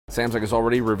Samsung has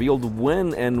already revealed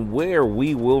when and where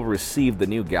we will receive the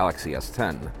new Galaxy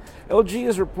S10. LG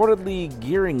is reportedly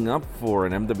gearing up for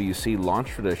an MWC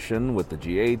launch tradition with the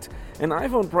G8, and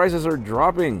iPhone prices are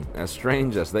dropping, as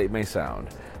strange as they may sound.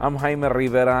 I'm Jaime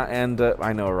Rivera, and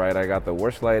I know, right? I got the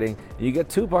worst lighting. You get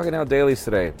two Pocket Now Dailies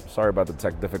today. Sorry about the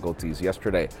tech difficulties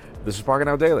yesterday. This is Pocket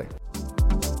Now Daily.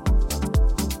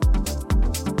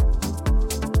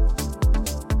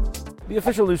 The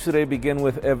official news today begin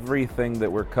with everything that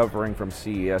we're covering from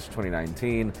CES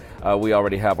 2019. We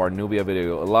already have our Nubia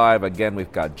video live. Again,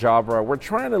 we've got Jabra. We're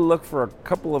trying to look for a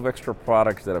couple of extra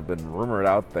products that have been rumored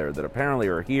out there that apparently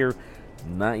are here.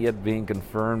 Not yet being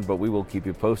confirmed, but we will keep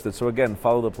you posted. So again,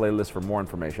 follow the playlist for more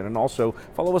information, and also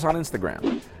follow us on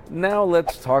Instagram. Now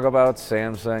let's talk about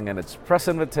Samsung and its press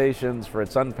invitations for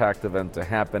its Unpacked event to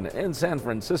happen in San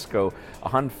Francisco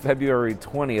on February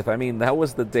 20th. I mean, that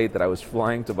was the date that I was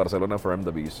flying to Barcelona for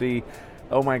MWC.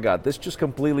 Oh my God, this just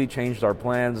completely changed our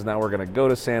plans. Now we're going to go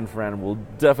to San Fran. We'll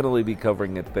definitely be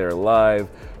covering it there live.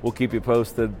 We'll keep you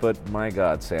posted, but my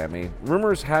God, Sammy.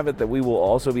 Rumors have it that we will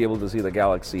also be able to see the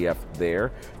Galaxy F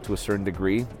there to a certain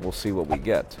degree. We'll see what we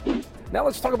get. Now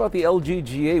let's talk about the LG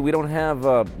G8. We don't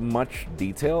have much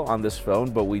detail on this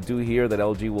phone, but we do hear that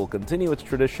LG will continue its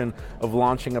tradition of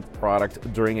launching a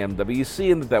product during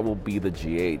MWC, and that will be the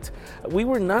G8. We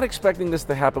were not expecting this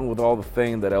to happen with all the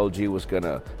thing that LG was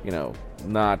gonna,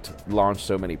 not launch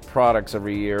so many products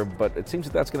every year, but it seems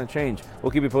that that's going to change.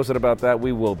 We'll keep you posted about that.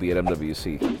 We will be at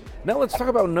MWC. Now let's talk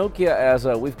about Nokia, as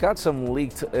we've got some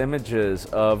leaked images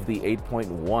of the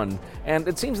 8.1, and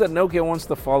it seems that Nokia wants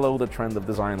to follow the trend of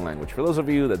design language. For those of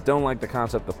you that don't like the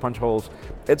concept of punch holes,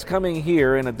 it's coming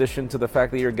here in addition to the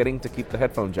fact that you're getting to keep the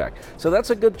headphone jack. So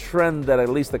that's a good trend that at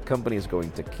least the company is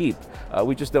going to keep.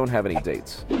 We just don't have any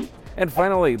dates. And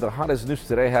finally, the hottest news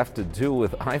today have to do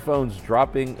with iPhones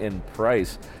dropping in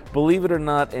price. Believe it or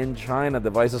not, in China,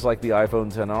 devices like the iPhone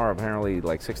XR are apparently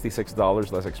like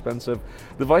 $66 less expensive.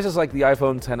 Devices like the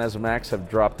iPhone XS Max have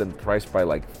dropped in price by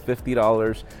like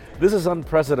 $50. This is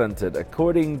unprecedented.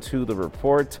 According to the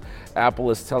report,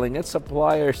 Apple is telling its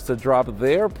suppliers to drop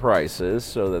their prices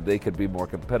so that they could be more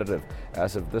competitive,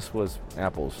 as if this was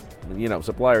Apple's,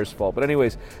 suppliers' fault. But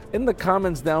anyways, in the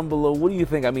comments down below, what do you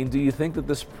think? I mean, do you think that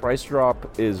this price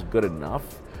drop is good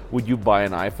enough? Would you buy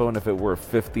an iPhone if it were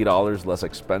 $50 less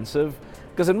expensive?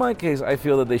 Because in my case, I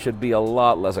feel that they should be a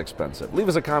lot less expensive. Leave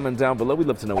us a comment down below. We'd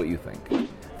love to know what you think.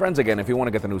 Friends, again, if you want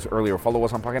to get the news earlier, follow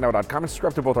us on PocketNow.com and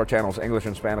subscribe to both our channels, English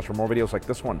and Spanish, for more videos like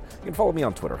this one. You can follow me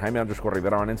on Twitter,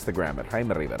 Jaime_Rivera, on Instagram at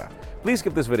Jaime Rivera. Please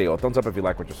give this video a thumbs up if you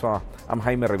like what you saw. I'm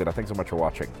Jaime Rivera. Thanks so much for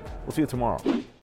watching. We'll see you tomorrow.